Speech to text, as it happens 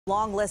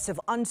Long list of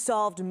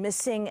unsolved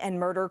missing and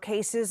murder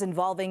cases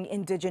involving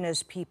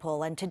Indigenous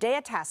people. And today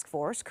a task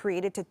force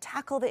created to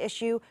tackle the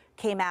issue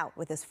came out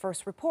with its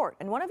first report.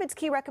 And one of its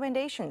key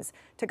recommendations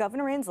to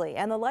Governor Inslee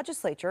and the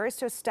legislature is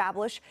to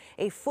establish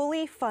a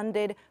fully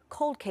funded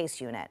cold case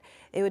unit.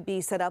 It would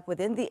be set up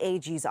within the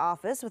AG's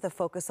office with a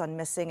focus on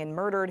missing and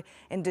murdered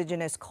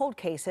Indigenous cold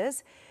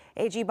cases.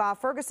 AG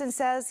Bob Ferguson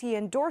says he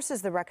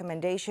endorses the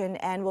recommendation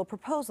and will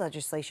propose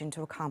legislation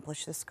to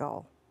accomplish this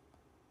goal.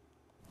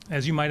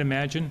 As you might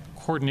imagine,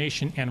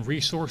 coordination and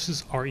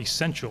resources are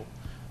essential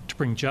to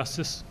bring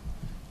justice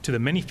to the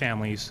many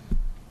families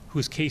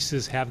whose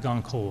cases have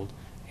gone cold.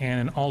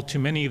 And in all too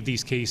many of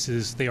these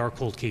cases, they are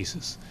cold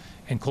cases.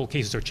 And cold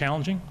cases are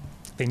challenging.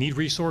 They need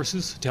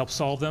resources to help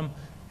solve them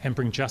and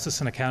bring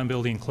justice and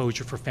accountability and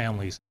closure for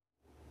families.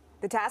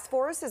 The task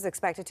force is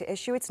expected to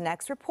issue its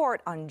next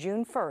report on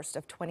June 1st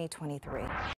of 2023.